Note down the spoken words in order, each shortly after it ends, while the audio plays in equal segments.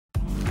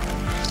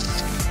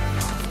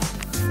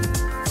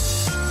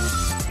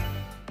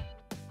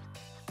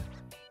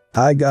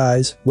Hi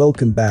guys,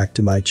 welcome back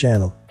to my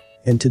channel.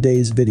 In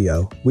today's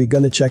video, we're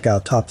gonna check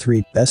out top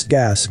 3 best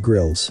gas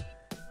grills.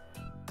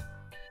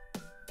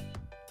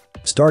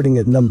 Starting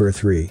at number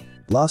 3.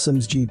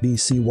 BLOSSOMZ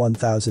GBC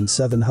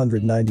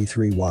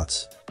 1793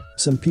 watts.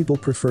 Some people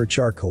prefer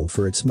charcoal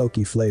for its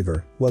smoky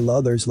flavor, while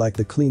others like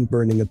the clean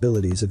burning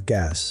abilities of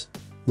gas.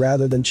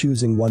 Rather than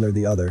choosing one or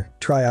the other,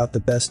 try out the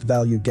best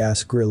value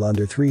gas grill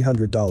under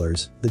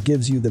 $300 that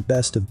gives you the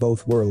best of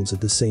both worlds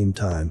at the same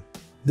time.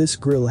 This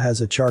grill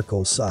has a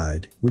charcoal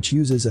side, which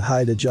uses a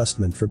height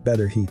adjustment for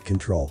better heat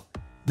control.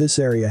 This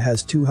area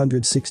has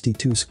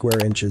 262 square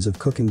inches of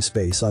cooking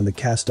space on the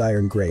cast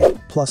iron grate,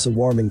 plus a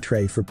warming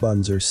tray for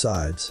buns or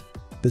sides.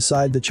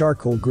 Beside the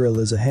charcoal grill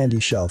is a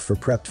handy shelf for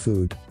prepped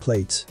food,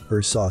 plates,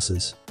 or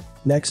sauces.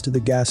 Next to the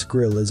gas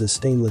grill is a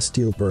stainless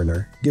steel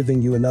burner,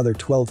 giving you another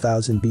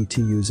 12,000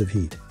 BTUs of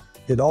heat.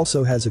 It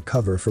also has a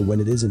cover for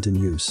when it isn't in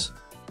use.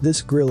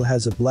 This grill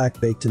has a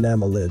black baked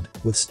enamel lid,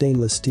 with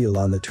stainless steel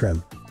on the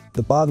trim.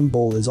 The bottom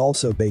bowl is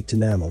also baked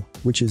enamel,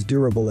 which is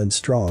durable and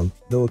strong,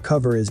 though a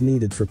cover is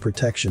needed for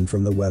protection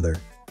from the weather.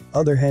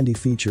 Other handy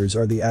features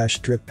are the ash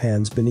drip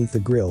pans beneath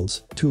the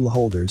grills, tool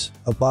holders,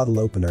 a bottle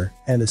opener,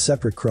 and a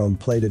separate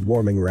chrome-plated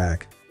warming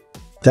rack.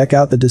 Check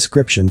out the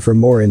description for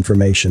more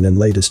information and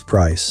latest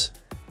price.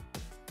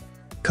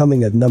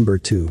 Coming at number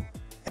 2.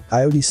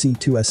 Coyote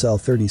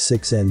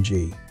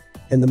C2SL36NG.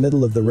 In the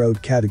middle of the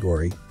road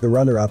category, the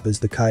runner-up is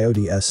the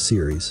Coyote S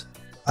series.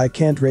 I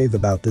can't rave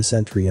about this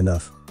entry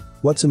enough.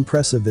 What's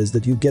impressive is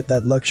that you get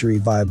that luxury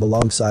vibe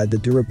alongside the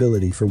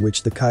durability for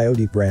which the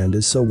Coyote brand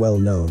is so well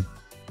known.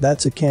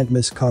 That's a can't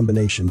miss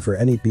combination for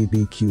any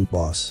BBQ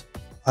boss.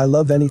 I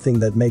love anything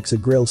that makes a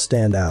grill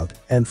stand out,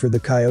 and for the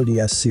Coyote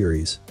S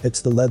series,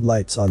 it's the LED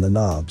lights on the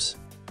knobs.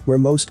 Where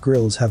most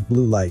grills have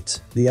blue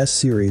lights, the S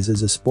series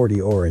is a sporty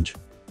orange.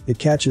 It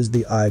catches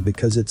the eye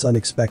because it's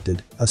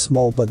unexpected, a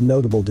small but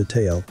notable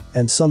detail,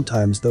 and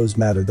sometimes those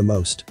matter the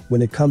most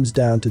when it comes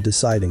down to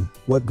deciding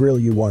what grill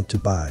you want to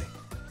buy.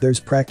 There's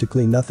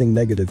practically nothing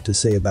negative to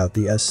say about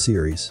the S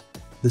series.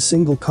 The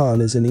single con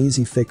is an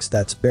easy fix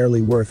that's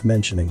barely worth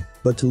mentioning,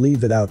 but to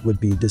leave it out would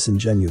be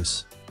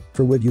disingenuous.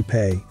 For what you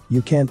pay,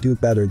 you can't do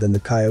better than the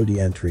Coyote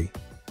entry.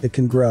 It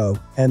can grow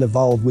and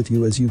evolve with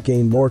you as you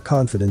gain more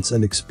confidence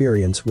and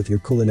experience with your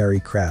culinary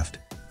craft.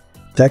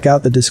 Check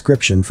out the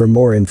description for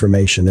more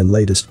information and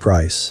latest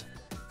price.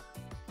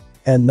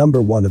 And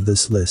number 1 of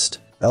this list,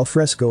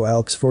 Alfresco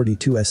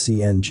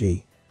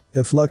ALXE-42SZ-NG.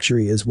 If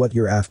luxury is what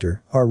you're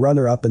after, our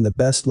runner-up in the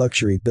best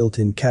luxury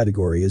built-in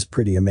category is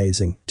pretty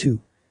amazing,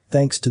 too.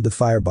 Thanks to the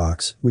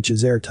firebox, which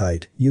is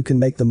airtight, you can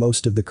make the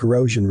most of the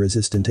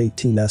corrosion-resistant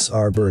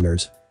 18SR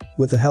burners.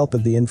 With the help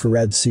of the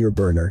infrared sear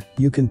burner,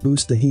 you can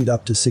boost the heat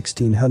up to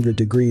 1600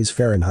 degrees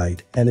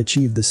Fahrenheit and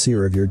achieve the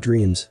sear of your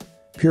dreams.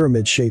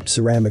 Pyramid-shaped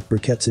ceramic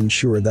briquettes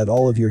ensure that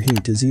all of your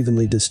heat is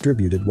evenly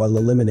distributed while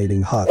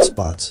eliminating hot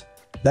spots.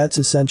 That's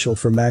essential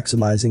for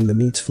maximizing the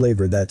meat's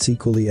flavor that's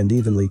equally and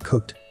evenly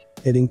cooked.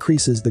 It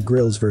increases the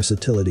grill's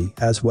versatility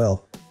as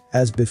well.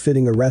 As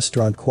befitting a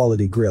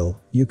restaurant-quality grill,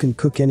 you can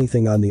cook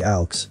anything on the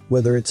ALXE,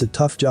 whether it's a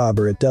tough job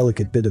or a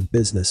delicate bit of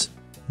business.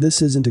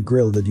 This isn't a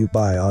grill that you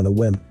buy on a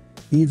whim.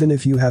 Even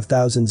if you have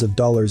thousands of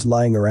dollars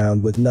lying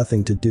around with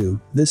nothing to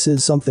do, this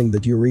is something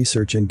that you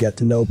research and get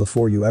to know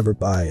before you ever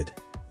buy it.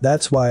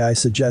 That's why I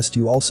suggest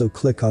you also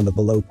click on the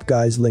below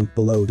guys link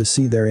below to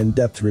see their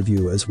in-depth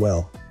review as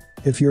well.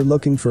 If you're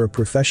looking for a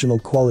professional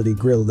quality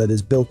grill that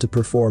is built to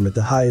perform at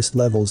the highest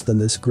levels, then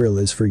this grill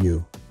is for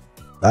you.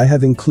 I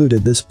have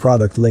included this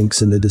product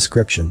links in the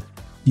description.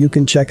 You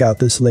can check out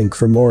this link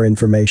for more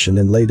information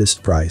and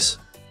latest price.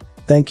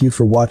 Thank you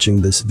for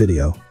watching this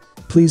video.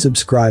 Please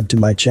subscribe to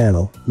my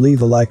channel,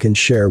 leave a like and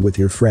share with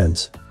your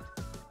friends.